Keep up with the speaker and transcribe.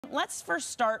Let's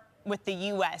first start with the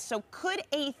U.S. So could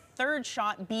a third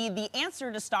shot be the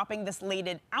answer to stopping this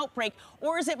latest outbreak,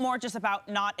 or is it more just about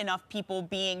not enough people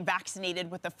being vaccinated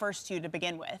with the first two to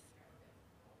begin with?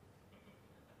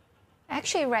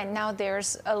 Actually, right now,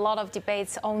 there's a lot of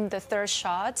debates on the third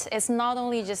shot. It's not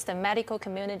only just the medical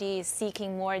community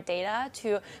seeking more data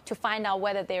to find out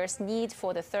whether there's need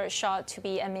for the third shot to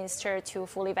be administered to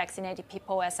fully vaccinated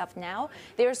people as of now.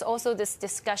 There's also this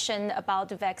discussion about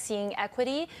vaccine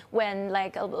equity when,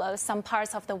 some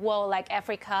parts of the world, like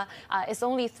Africa, is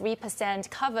only 3%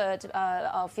 covered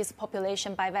of its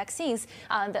population by vaccines.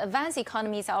 The advanced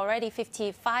economies are already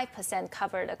 55%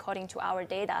 covered according to our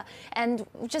data. And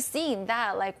just seeing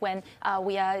that, like when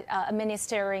we are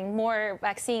administering more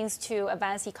vaccines to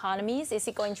advanced economies, is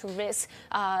it going to risk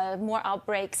more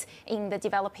outbreaks in the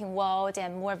developing world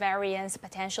and more variants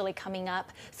potentially coming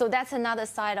up? So that's another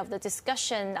side of the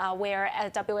discussion where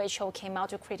WHO came out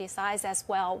to criticize as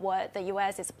well what the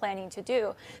U.S. is planning to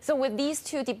do. So with these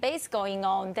two debates going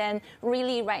on, then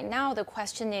really right now the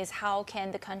question is how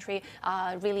can the country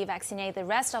really vaccinate the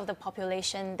rest of the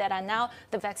population that are now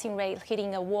the vaccine rate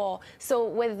hitting a wall. So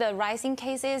with the rising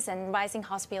cases and rising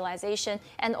hospitalization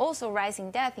and also rising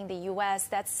death in the U.S.,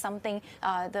 that's something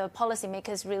the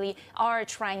policymakers really are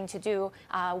trying to do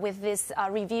with this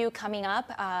review coming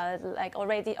up,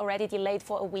 already delayed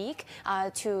for a week,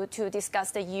 to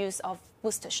discuss the use of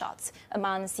booster shots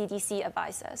among CDC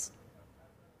advisors.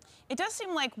 It does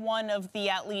seem like one of the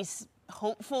at least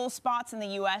hopeful spots in the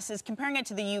U.S. is comparing it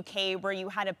to the U.K., where you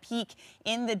had a peak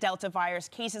in the Delta virus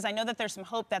cases. I know that there's some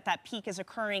hope that that peak is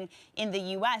occurring in the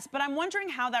U.S., but I'm wondering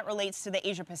how that relates to the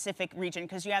Asia-Pacific region,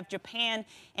 because you have Japan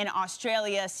and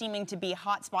Australia seeming to be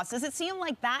hotspots. Does it seem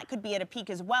like that could be at a peak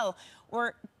as well,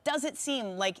 or does it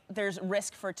seem like there's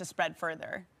risk for it to spread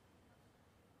further?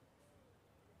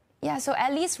 Yeah, so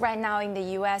at least right now in the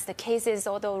U.S., the cases,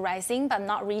 although rising, but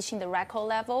not reaching the record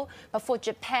level. But for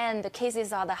Japan, the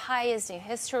cases are the highest in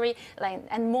history,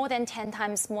 and more than 10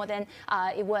 times more than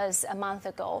it was a month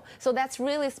ago. So that's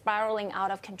really spiraling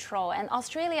out of control. And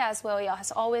Australia as well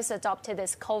has always adopted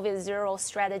this COVID-0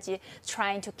 strategy,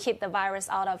 trying to keep the virus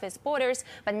out of its borders.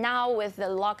 But now with the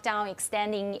lockdown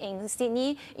extending in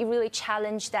Sydney, it really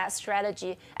challenged that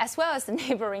strategy, as well as the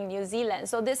neighboring New Zealand.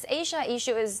 So this Asia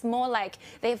issue is more like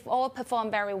they've all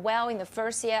performed very well in the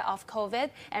first year of COVID,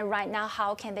 and right now,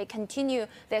 how can they continue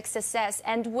their success?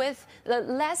 And with the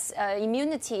less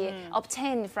immunity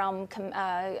obtained from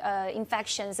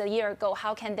infections a year ago,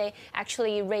 how can they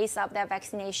actually raise up their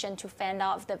vaccination to fend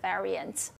off the variants?